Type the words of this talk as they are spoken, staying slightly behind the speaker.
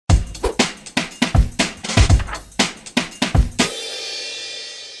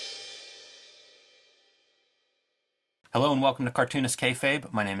Hello and welcome to Cartoonist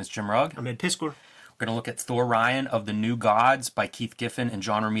Kayfabe. My name is Jim Rugg. I'm Ed Piscor. We're going to look at Thor Ryan of the New Gods by Keith Giffen and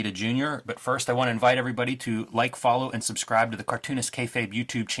John Romita Jr. But first, I want to invite everybody to like, follow, and subscribe to the Cartoonist Kayfabe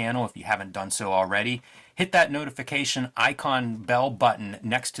YouTube channel if you haven't done so already. Hit that notification icon bell button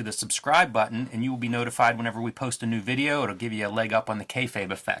next to the subscribe button, and you will be notified whenever we post a new video. It'll give you a leg up on the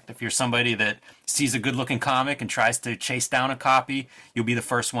kayfabe effect. If you're somebody that sees a good-looking comic and tries to chase down a copy, you'll be the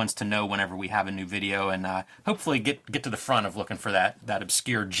first ones to know whenever we have a new video, and hopefully get to the front of looking for that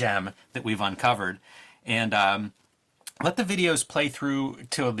obscure gem that we've uncovered. And let the videos play through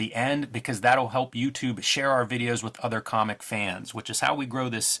till the end, because that'll help YouTube share our videos with other comic fans, which is how we grow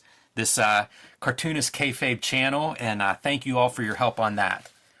this Cartoonist Kayfabe channel, and thank you all for your help on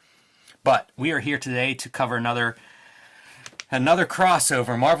that. But we are here today to cover another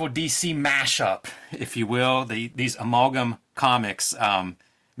crossover, Marvel DC mashup, if you will. These amalgam comics, man,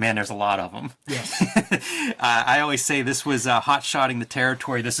 there's a lot of them. Yes. I always say this was hot-shotting the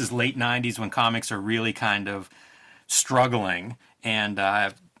territory. This is late 90s when comics are really kind of struggling, and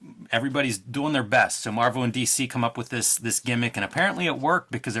everybody's doing their best. So Marvel and DC come up with this gimmick, and apparently it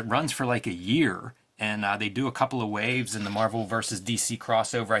worked because it runs for like a year, and they do a couple of waves in the Marvel versus DC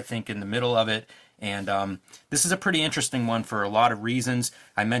crossover, I think, in the middle of it. And this is a pretty interesting one for a lot of reasons.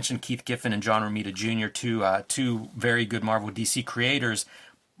 I mentioned Keith Giffen and John Romita Jr., two very good Marvel DC creators.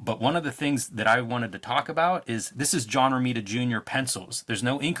 But one of the things that I wanted to talk about is this is John Romita Jr. pencils. There's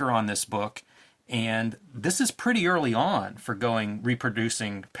no inker on this book. And this is pretty early on for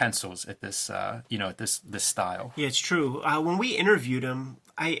reproducing pencils at this, at this style. Yeah, it's true. When we interviewed him,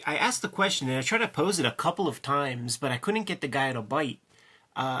 I asked the question, and I tried to pose it a couple of times, but I couldn't get the guy to bite.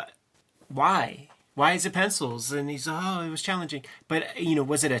 Why? Why is it pencils? And he's, it was challenging. But,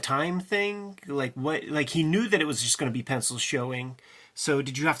 was it a time thing? Like, what? Like, he knew that it was just going to be pencils showing. So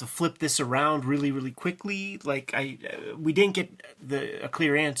did you have to flip this around really, really quickly? Like, we didn't get a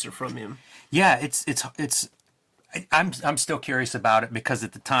clear answer from him. Yeah, I'm still curious about it, because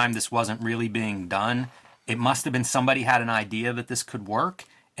at the time this wasn't really being done. It must have been somebody had an idea that this could work,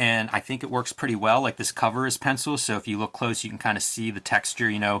 and I think it works pretty well. Like, this cover is pencil, so if you look close, you can kind of see the texture.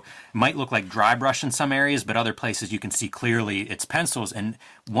 It might look like dry brush in some areas, but other places you can see clearly it's pencils. And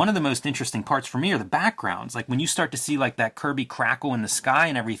one of the most interesting parts for me are the backgrounds. Like, when you start to see like that Kirby crackle in the sky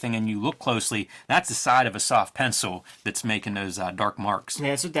and everything, and you look closely, that's the side of a soft pencil that's making those dark marks.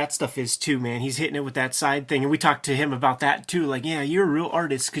 Yeah, that's what that stuff is too, man. He's hitting it with that side thing, and we talked to him about that too. Like, yeah, you're a real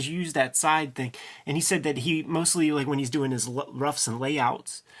artist because you use that side thing. And he said that he mostly, like, when he's doing his roughs and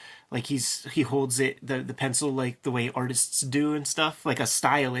layouts, like he holds the pencil like the way artists do and stuff, like a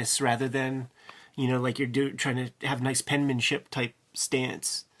stylus, rather than, like you're trying to have nice penmanship type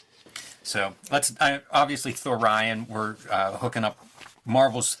stance. So obviously Thor Ryan, we're hooking up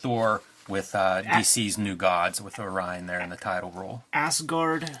Marvel's Thor with DC's New Gods with Orion there in the title role.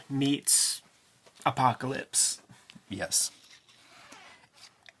 Asgard meets Apocalypse. Yes.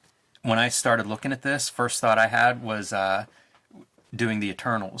 When I started looking at this, first thought I had was doing the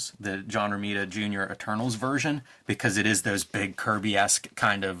Eternals, the John Romita Jr. Eternals version, because it is those big Kirby-esque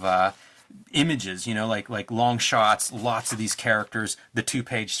kind of images, like long shots, lots of these characters, the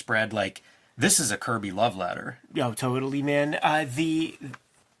 2-page spread. Like, this is a Kirby love letter. Oh, totally, man. And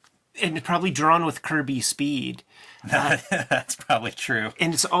probably drawn with Kirby speed. That's probably true.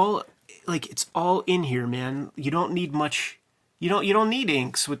 And it's all in here, man. You don't need much. You don't need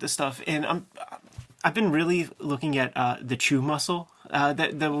inks with this stuff. And I've been really looking at the chew muscle,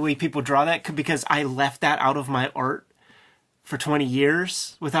 the way people draw that, because I left that out of my art for 20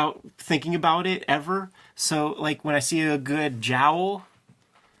 years without thinking about it ever. So, like, when I see a good jowl,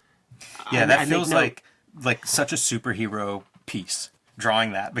 yeah, that feels like such a superhero piece,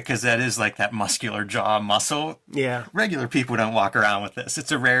 drawing that, because that is like that muscular jaw muscle. Yeah. Regular people don't walk around with this.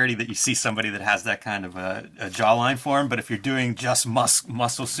 It's a rarity that you see somebody that has that kind of a jawline form, but if you're doing just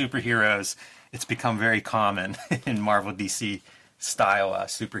muscle superheroes, it's become very common in Marvel DC style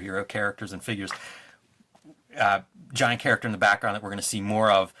superhero characters and figures. Giant character in the background that we're going to see more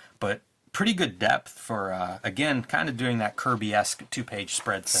of, but pretty good depth for, again, kind of doing that Kirby-esque 2-page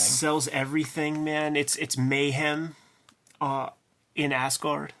spread thing. Sells everything, man. It's mayhem in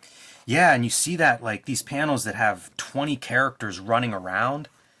Asgard. Yeah, and you see that, like, these panels that have 20 characters running around.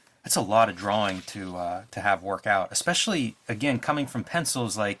 That's a lot of drawing to have work out, especially, again, coming from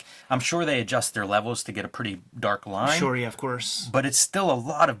pencils. Like, I'm sure they adjust their levels to get a pretty dark line. Sure, yeah, of course. But it's still a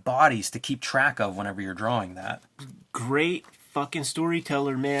lot of bodies to keep track of whenever you're drawing that. Great fucking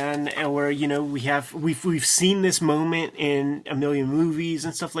storyteller, man. And where, we've seen this moment in a million movies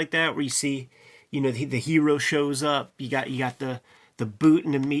and stuff like that, where you see, the hero shows up. You got the boot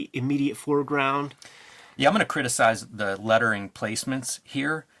in the immediate foreground. Yeah, I'm going to criticize the lettering placements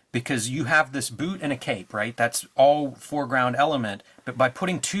here because you have this boot and a cape, right? That's all foreground element. But by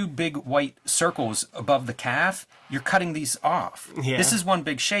putting two big white circles above the calf, you're cutting these off. Yeah. This is one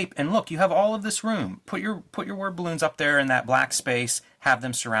big shape. And look, you have all of this room. Put your word balloons up there in that black space, have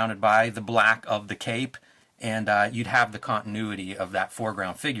them surrounded by the black of the cape, and you'd have the continuity of that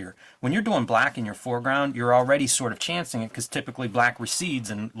foreground figure. When you're doing black in your foreground, you're already sort of chancing it because typically black recedes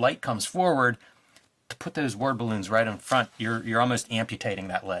and light comes forward. To put those word balloons right in front, you're almost amputating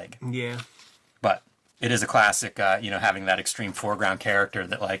that leg. Yeah. But it is a classic, having that extreme foreground character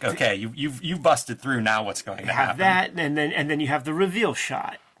that, like, okay, you've busted through. Now what's going to Have happen? that, and then you have the reveal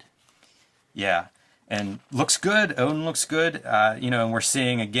shot. Yeah, and looks good. Odin looks good. And we're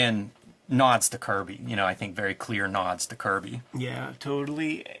seeing again nods to Kirby. I think very clear nods to Kirby. Yeah,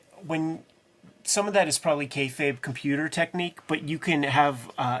 totally. When some of that is probably kayfabe computer technique, but you can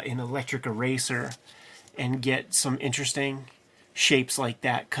have an electric eraser and get some interesting shapes like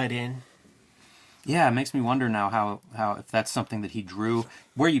that cut in. Yeah, it makes me wonder now how if that's something that he drew,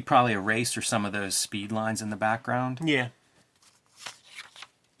 where you'd probably erase or some of those speed lines in the background. Yeah.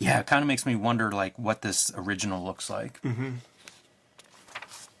 Yeah, it kind of makes me wonder like what this original looks like. Mm-hmm.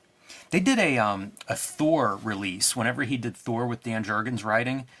 They did a Thor release whenever he did Thor with Dan Jurgens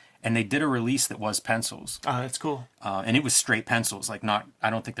writing, and they did a release that was pencils. Oh, that's cool. And it was straight pencils, like not. I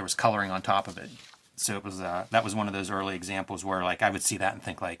don't think there was coloring on top of it. So it was that was one of those early examples where like I would see that and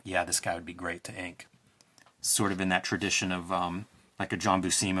think like, yeah, this guy would be great to ink. Sort of in that tradition of like a John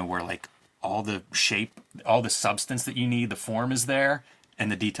Buscema where like all the shape, all the substance that you need, the form is there,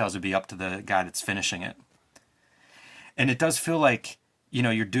 and the details would be up to the guy that's finishing it. And it does feel like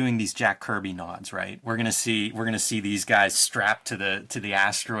you're doing these Jack Kirby nods, right? We're gonna see these guys strapped to the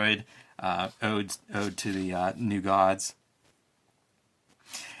asteroid, ode to the new gods.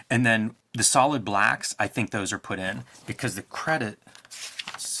 And then the solid blacks, I think those are put in because the credit,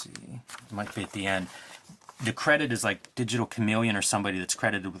 let's see, it might be at the end. The credit is like Digital Chameleon or somebody that's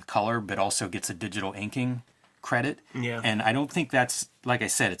credited with color, but also gets a digital inking credit. Yeah. And I don't think that's, like I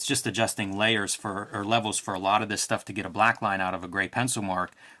said, it's just adjusting layers or levels for a lot of this stuff to get a black line out of a gray pencil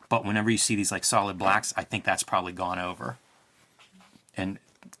mark. But whenever you see these like solid blacks, I think that's probably gone over. And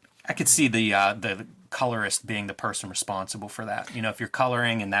I could see the colorist being the person responsible for that. If you're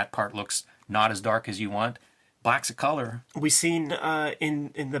coloring and that part looks not as dark as you want, black's a color. We seen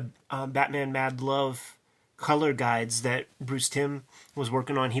in the Batman Mad Love color guides that Bruce Timm was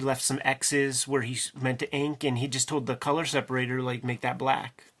working on. He left some X's where he's meant to ink, and he just told the color separator like make that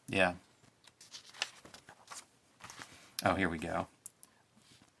black. Yeah. Oh, here we go.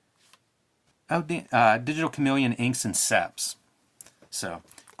 Oh, Digital Chameleon inks and seps. So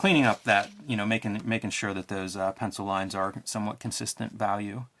cleaning up that, making sure that those pencil lines are somewhat consistent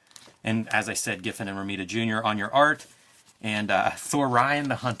value. And as I said, Giffen and Romita Jr. on your art, and Thor Ryan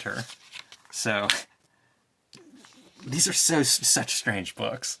the Hunter. So these are such strange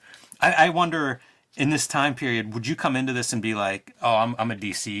books. I wonder, in this time period, would you come into this and be like, oh, I'm a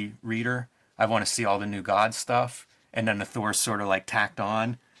DC reader. I want to see all the New God stuff. And then the Thor's sort of like tacked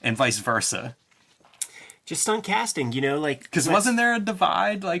on, and vice versa. Just on casting, like... Because wasn't there a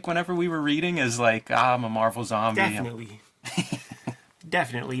divide, like, whenever we were reading, as like, I'm a Marvel zombie? Definitely.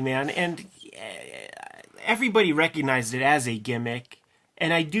 Definitely, man. And everybody recognized it as a gimmick.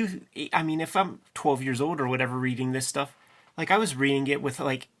 And I mean, if I'm 12 years old or whatever reading this stuff, like, I was reading it with,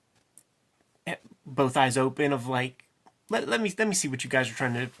 like, both eyes open of, like, let me see what you guys are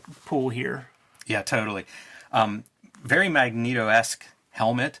trying to pull here. Yeah, totally. Very Magneto-esque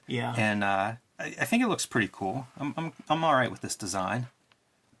helmet. Yeah. And I think it looks pretty cool. I'm all right with this design.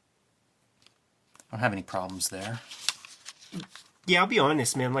 I don't have any problems there. Yeah, I'll be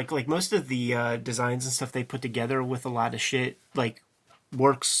honest, man. Like most of the designs and stuff they put together with a lot of shit, like,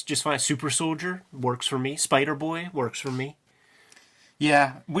 works just fine. Super Soldier works for me. Spider Boy works for me.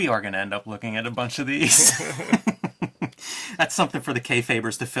 Yeah, we are going to end up looking at a bunch of these. That's something for the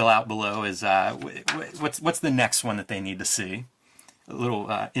kayfabers to fill out below. Is what's the next one that they need to see? A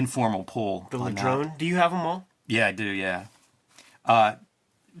little informal poll. The Ladrone. Do you have them all? Yeah, I do. Yeah.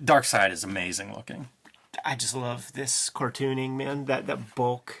 Darkseid is amazing looking. I just love this cartooning, man. That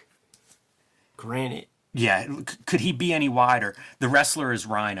bulk granite. Yeah. Could he be any wider? The wrestler is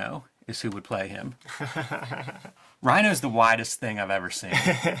Rhino. Is who would play him. Rhino's the widest thing I've ever seen.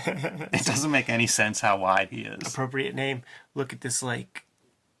 It doesn't make any sense how wide he is. Appropriate name. Look at this, like,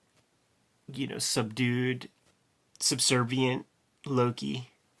 subdued, subservient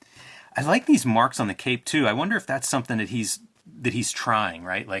Loki. I like these marks on the cape too. I wonder if that's something that he's trying,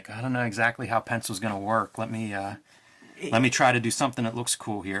 right? Like, I don't know exactly how pencil's going to work. Let me Let me try to do something that looks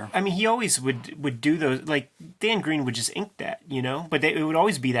cool here. I mean, he always would do those. Like Dan Green would just ink that, but it would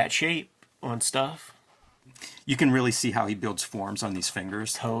always be that shape on stuff. You can really see how he builds forms on these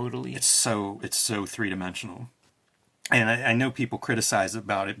fingers. Totally. It's so three-dimensional. And I know people criticize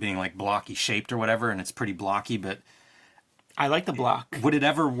about it being like blocky shaped or whatever, and it's pretty blocky, but I like the block. would it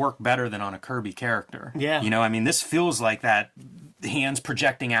ever work better than on a Kirby character? Yeah. I mean, this feels like that hands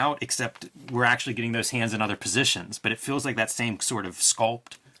projecting out, except we're actually getting those hands in other positions, but it feels like that same sort of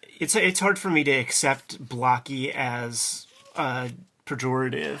sculpt. It's hard for me to accept blocky as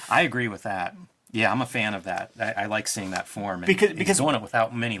pejorative. I agree with that. Yeah, I'm a fan of that. I like seeing that form. And Because he's doing it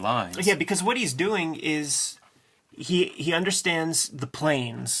without many lines. Yeah, because what he's doing is he understands the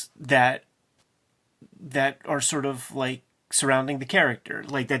planes that are sort of like surrounding the character,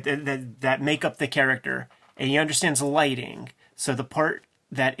 like that make up the character, and he understands the lighting. So the part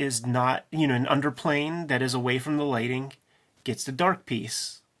that is not, an underplane that is away from the lighting gets the dark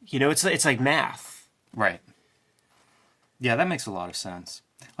piece. It's like math. Right. Yeah, that makes a lot of sense.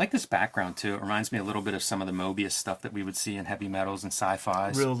 I like this background, too. It reminds me a little bit of some of the Mobius stuff that we would see in heavy metals and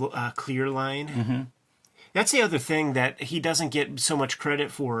sci-fis. Real clear line. Mm-hmm. That's the other thing that he doesn't get so much credit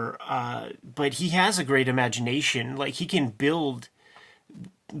for, but he has a great imagination. Like, he can build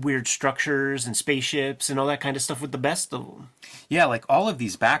weird structures and spaceships and all that kind of stuff with the best of them. Yeah, like all of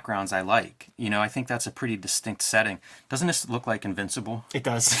these backgrounds I like. I think that's a pretty distinct setting. Doesn't this look like Invincible? It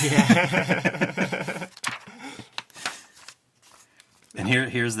does, yeah. And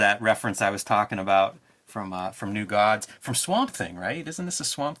here's that reference I was talking about from New Gods, from Swamp Thing, right? Isn't this a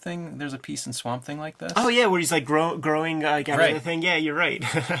Swamp Thing? There's a piece in Swamp Thing like this? Oh, yeah, where he's like growing out of Right. the thing. Yeah, you're right.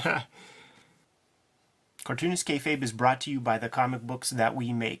 Cartoonist Kayfabe is brought to you by the comic books that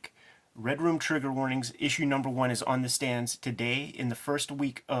we make. Red Room Trigger Warnings issue number 1 is on the stands today. In the first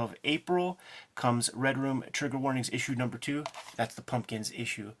week of April comes Red Room Trigger Warnings issue number 2. That's the Pumpkins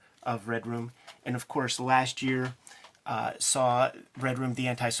issue of Red Room. And of course, last year saw Red Room, the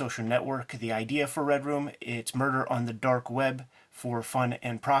Antisocial Network. The idea for Red Room, it's murder on the dark web for fun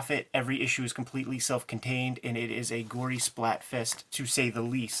and profit. Every issue is completely self-contained, and it is a gory splat fest, to say the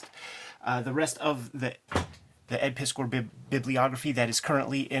least. The rest of the Ed Piskor bibliography that is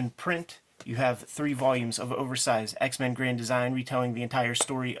currently in print, you have 3 volumes of oversized X-Men Grand Design retelling the entire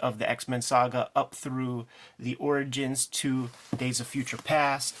story of the X-Men saga up through the origins to Days of Future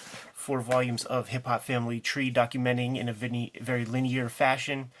Past, 4 volumes of Hip Hop Family Tree documenting in a very linear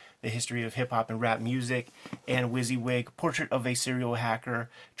fashion the history of hip hop and rap music, and WYSIWYG, Portrait of a Serial Hacker,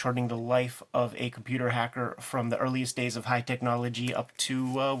 charting the life of a computer hacker from the earliest days of high technology up to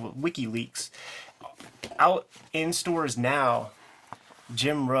WikiLeaks. Out in stores now,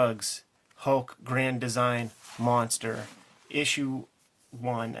 Jim Ruggs, Hulk Grand Design Monster, issue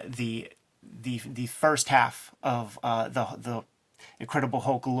 1, the first half of the Incredible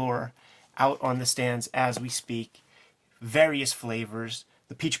Hulk lore, out on the stands as we speak. Various flavors.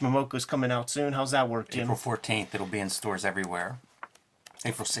 The Peach Momoko is coming out soon. How's that work, Jim? April 14th. It'll be in stores everywhere.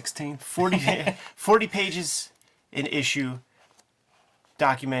 April 16th. 40 pages an issue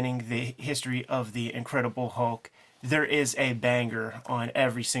documenting the history of the Incredible Hulk. There is a banger on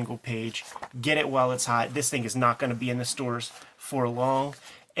every single page. Get it while it's hot. This thing is not going to be in the stores for long.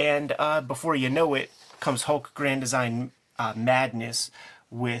 And before you know it, comes Hulk Grand Design Madness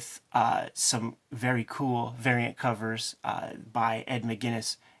with some very cool variant covers by Ed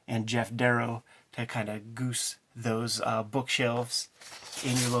McGuinness and Jeff Darrow to kind of goose those bookshelves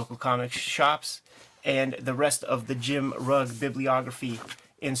in your local comic shops. And the rest of the Jim Rugg bibliography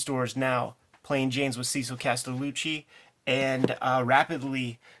in stores now. Plain Janes with Cecil Castellucci, and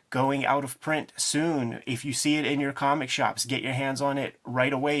rapidly going out of print soon. If you see it in your comic shops, get your hands on it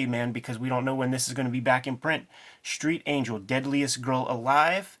right away, man, because we don't know when this is going to be back in print. Street Angel, Deadliest Girl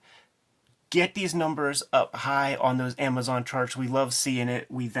Alive. Get these numbers up high on those Amazon charts. We love seeing it.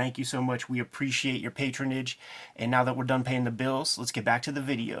 We thank you so much. We appreciate your patronage. And now that we're done paying the bills, let's get back to the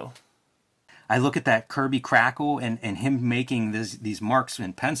video. I look at that Kirby Crackle and him making these marks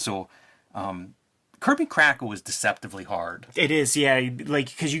in pencil. Kirby Crackle was deceptively hard. It is, yeah. Like,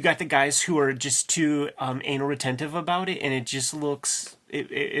 because you got the guys who are just too anal retentive about it, and it just looks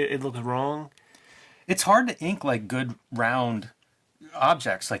it looks wrong. It's hard to ink like good round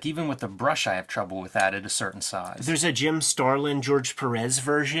objects. Like even with the brush, I have trouble with that at a certain size. There's a Jim Starlin, George Perez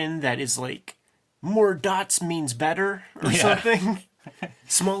version that is like more dots means better or something.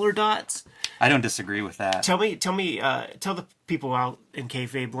 Smaller dots. I don't disagree with that. Tell the people out in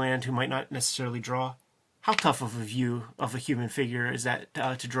kayfabe land who might not necessarily draw. How tough of a view of a human figure is that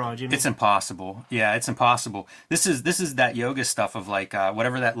to draw, Jimmy? It's impossible. Yeah, it's impossible. This is that yoga stuff of like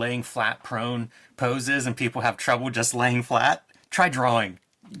whatever that laying flat prone pose is, and people have trouble just laying flat. Try drawing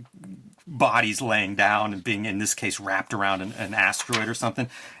bodies laying down and being, in this case, wrapped around an asteroid or something.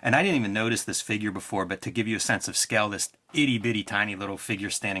 And I didn't even notice this figure before, but to give you a sense of scale, this itty bitty tiny little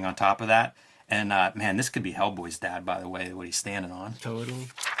figure standing on top of that. And man, this could be Hellboy's dad, by the way, what he's standing on. Totally.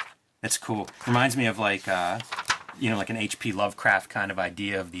 It's cool. Reminds me of like like an H.P. Lovecraft kind of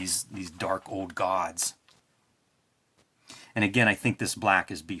idea of these dark old gods. And again, I think this black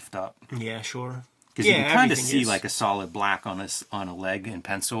is beefed up Yeah, sure. because you Yeah, can kind of everything see is. like a solid black on a leg in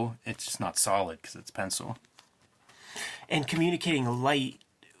pencil. It's just not solid because it's pencil. And communicating light,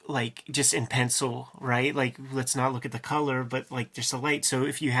 like just in pencil, right? Like, let's not look at the color, but like just a light. So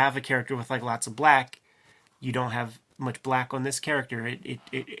if you have a character with like lots of black, you don't have much black on this character.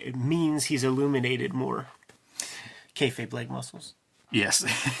 It means he's illuminated more. Kayfabe leg muscles. Yes,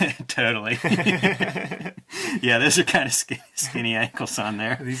 totally. Yeah, those are kind of skinny ankles on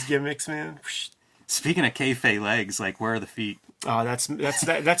there. These gimmicks, man. Speaking of kayfabe legs, like where are the feet? Oh,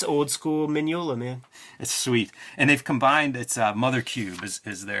 that's old school Mignola, man. It's sweet, and they've combined. It's Mother Cube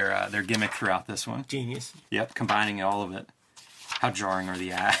is their gimmick throughout this one. Genius. Yep, combining all of it. How jarring are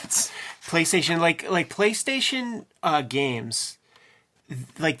the ads? PlayStation, like PlayStation games,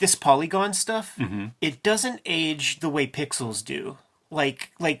 like this polygon stuff, it doesn't age the way pixels do.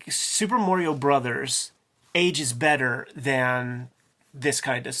 Like Super Mario Brothers ages better than this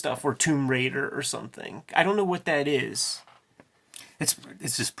kind of stuff, or Tomb Raider or something. I don't know what that is.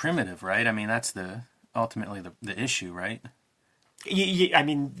 It's just primitive, right? I mean, that's ultimately the issue, right? I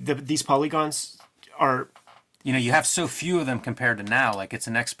mean, these polygons are. You have so few of them compared to now. Like it's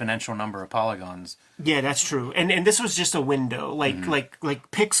an exponential number of polygons. Yeah, that's true. And this was just a window. Like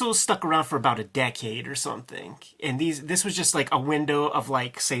Pixels stuck around for about a decade or something. And this was just like a window of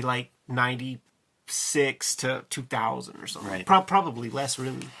like, say, like 96 to 2000 or something. Right. Probably less,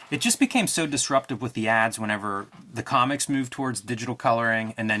 really. It just became so disruptive with the ads whenever the comics moved towards digital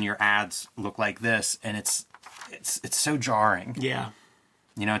coloring, and then your ads look like this, and it's so jarring. Yeah.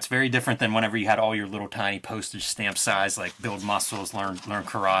 It's very different than whenever you had all your little tiny postage stamp size, like build muscles, learn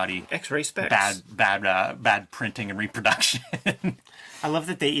karate, X-ray specs. bad printing and reproduction. I love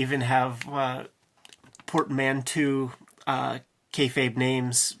that they even have portmanteau kayfabe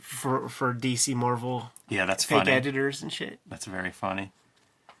names for DC Marvel Yeah, that's fake funny. editors and shit. That's very funny.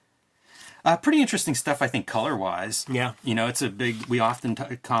 Pretty interesting stuff, I think, color-wise. Yeah. It's a big... We often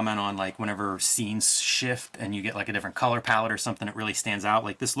comment on, like, whenever scenes shift and you get, like, a different color palette or something that really stands out.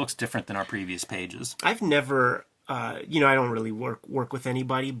 Like, this looks different than our previous pages. I've never, I don't really work with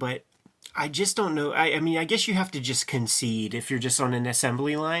anybody, but I just don't know. I mean, I guess you have to just concede if you're just on an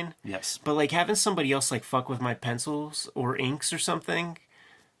assembly line. Yes. But, like, having somebody else, like, fuck with my pencils or inks or something,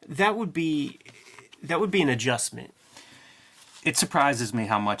 that would be an adjustment. It surprises me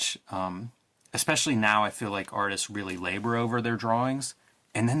how much, especially now, I feel like artists really labor over their drawings,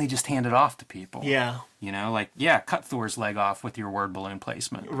 and then they just hand it off to people. Yeah. Cut Thor's leg off with your word balloon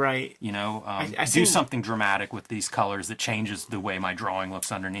placement. Right. Do seen- something dramatic with these colors that changes the way my drawing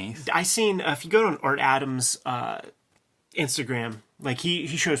looks underneath. I seen, if you go on Art Adams' Instagram, like he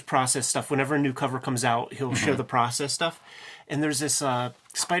shows process stuff. Whenever a new cover comes out, he'll show the process stuff. And there's this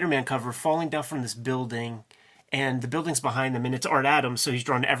Spider-Man cover falling down from this building, and the building's behind them, and it's Art Adams, so he's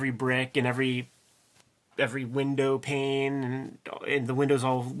drawn every brick and every window pane, and the windows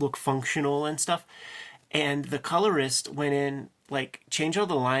all look functional and stuff. And the colorist went in, like, changed all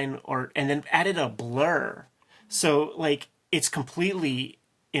the line art and then added a blur. So, like, it's completely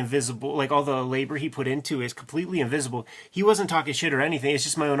invisible. Like, all the labor he put into it is completely invisible. He wasn't talking shit or anything. It's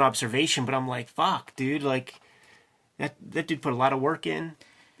just my own observation, but I'm like, fuck, dude, like, that dude put a lot of work in.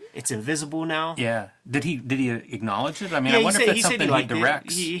 It's invisible now. Yeah. Did he acknowledge it? I mean, Yeah, I wonder if that's something he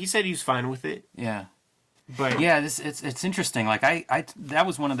directs. He said he was fine with it. Yeah. But Yeah, it's interesting. Like I that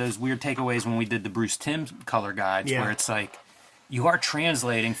was one of those weird takeaways when we did the Bruce Timm color guides, Yeah. where it's like you are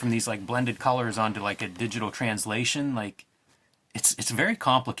translating from these like blended colors onto like a digital translation. Like it's very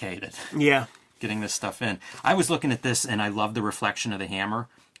complicated yeah, getting this stuff in. I was looking at this and I love the reflection of the hammer,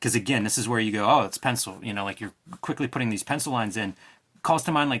 because again, this is where you go, oh, it's pencil. Like you're quickly putting these pencil lines in. Calls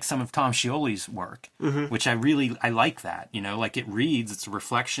to mind like some of Tom Scioli's work, which I like that. Like it reads, it's a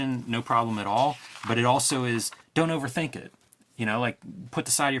reflection, no problem at all. But it also is, don't overthink it. Like put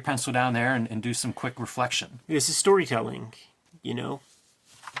the side of your pencil down there and do some quick reflection. this is storytelling.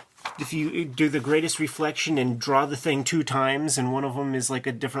 If you do the greatest reflection and draw the thing 2 times, and one of them is like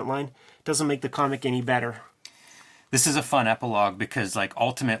a different line, doesn't make the comic any better. This is a fun epilogue because, like,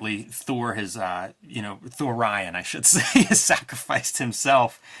 ultimately Thor has, Thor Ryan, I should say, has sacrificed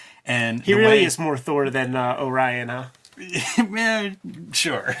himself, and He really is more Thor than Orion, huh? Yeah,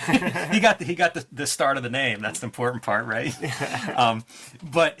 sure. he got the start of the name. That's the important part, right?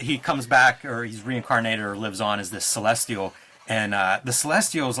 But he comes back, or he's reincarnated, or lives on as this Celestial, and the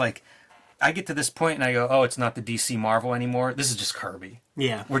Celestial is like, I get to this point and I go, oh, it's not the DC Marvel anymore. This is just Kirby.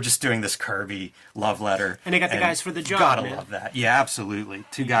 Yeah. We're just doing this Kirby love letter. And they got the guys for the job, Gotta man. love that. Yeah, absolutely.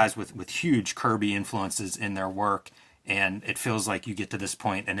 Two guys with huge Kirby influences in their work, and it feels like you get to this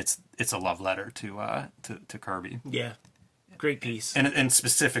point and it's a love letter to Kirby. Yeah. Great piece. And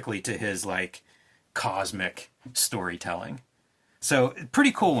specifically to his, like, cosmic storytelling. So,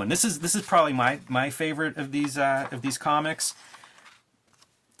 pretty cool one. This is probably my favorite of these comics.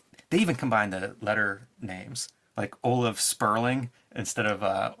 They even combine the letter names, like Olaf Sperling instead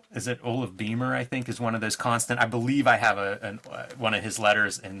of is it Olaf Beamer? I think is one of those constant. I believe I have one of his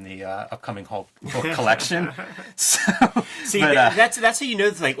letters in the upcoming Hulk book collection. So, See, that's how you know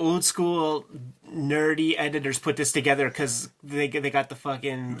it's like old school nerdy editors put this together, because they got the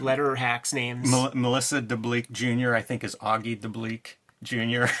fucking letter hacks names. Melissa DeBleek Jr. I think is Augie DeBleek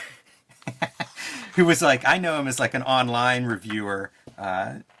Jr. Who was like, I know him as like an online reviewer,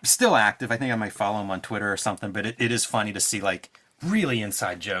 still active. I think I might follow him on Twitter or something, but it is funny to see like really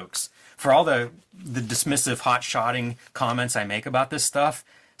inside jokes. For all the dismissive hot-shotting comments I make about this stuff,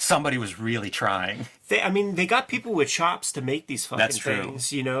 somebody was really trying. They got people with chops to make these fucking That's true.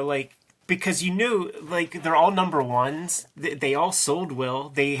 things, like, because like, they're all number ones. They all sold well.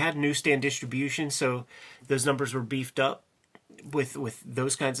 They had newsstand distribution, so those numbers were beefed up with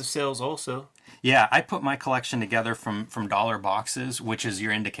those kinds of sales also. Yeah, I put my collection together from dollar boxes, which is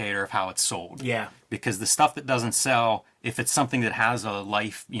your indicator of how it's sold. Yeah. Because the stuff that doesn't sell, if it's something that has a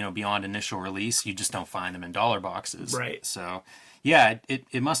life, beyond initial release, you just don't find them in dollar boxes. Right. So, yeah,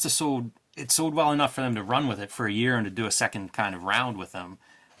 it must have sold. It sold well enough for them to run with it for a year and to do a second kind of round with them.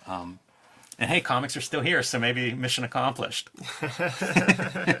 And hey, comics are still here, so maybe mission accomplished.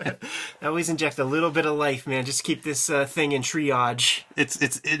 I always inject a little bit of life, man. Just keep this thing in triage.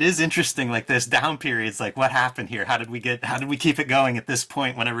 It is interesting, like this down periods, like what happened here? How did we keep it going at this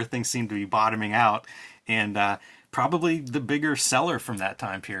point when everything seemed to be bottoming out? And probably the bigger seller from that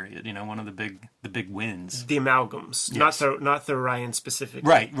time period, one of the big wins. The amalgams, yes. not the Ryan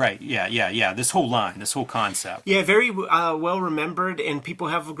specifically. Right. Yeah. This whole line, this whole concept. Yeah, very well remembered, and people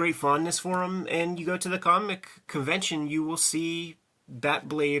have a great fondness for them. And you go to the comic convention, you will see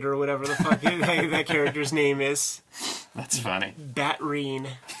Batblade or whatever the fuck that character's name is. That's funny. Batreen.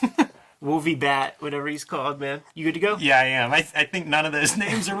 Wolvie Bat, whatever he's called, man. You good to go? Yeah, I am. I think none of those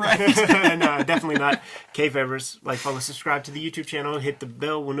names are right. No, definitely not. K-Fevers, like, follow, subscribe to the YouTube channel, hit the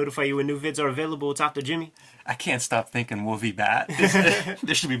bell. We'll notify you when new vids are available. It's Dr. Jimmy. I can't stop thinking Wolvie Bat.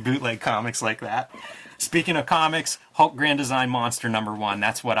 There should be bootleg comics like that. Speaking of comics, Hulk Grand Design Monster #1.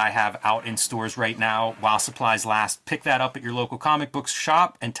 That's what I have out in stores right now while supplies last. Pick that up at your local comic book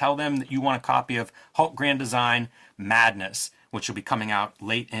shop and tell them that you want a copy of Hulk Grand Design Madness, which will be coming out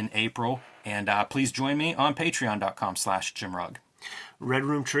late in April. And please join me on patreon.com/JimRugg. Red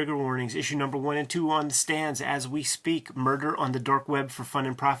Room trigger warnings. Issue number 1 and 2 on the stands as we speak. Murder on the Dark Web for Fun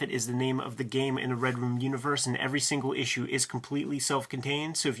and Profit is the name of the game in the Red Room universe, and every single issue is completely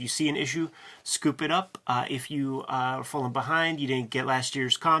self-contained. So if you see an issue, scoop it up. If you are falling behind, you didn't get last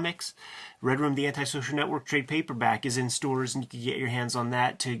year's comics, Red Room, the Antisocial Network trade paperback is in stores, and you can get your hands on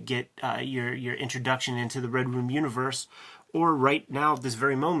that to get your introduction into the Red Room universe. Or right now, at this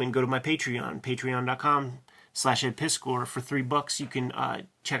very moment, go to my Patreon, patreon.com/EdPiscor. For $3, you can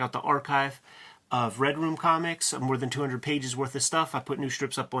check out the archive of Red Room comics, more than 200 pages worth of stuff. I put new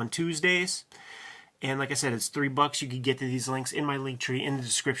strips up on Tuesdays. And like I said, it's $3. You can get to these links in my link tree in the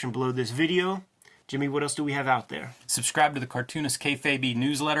description below this video. Jimmy, what else do we have out there? Subscribe to the Cartoonist Kayfabe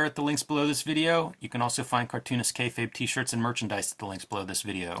newsletter at the links below this video. You can also find Cartoonist Kayfabe t-shirts and merchandise at the links below this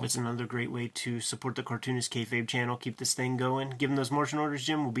video. It's another great way to support the Cartoonist Kayfabe channel. Keep this thing going. Give them those marching orders,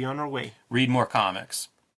 Jim. We'll be on our way. Read more comics.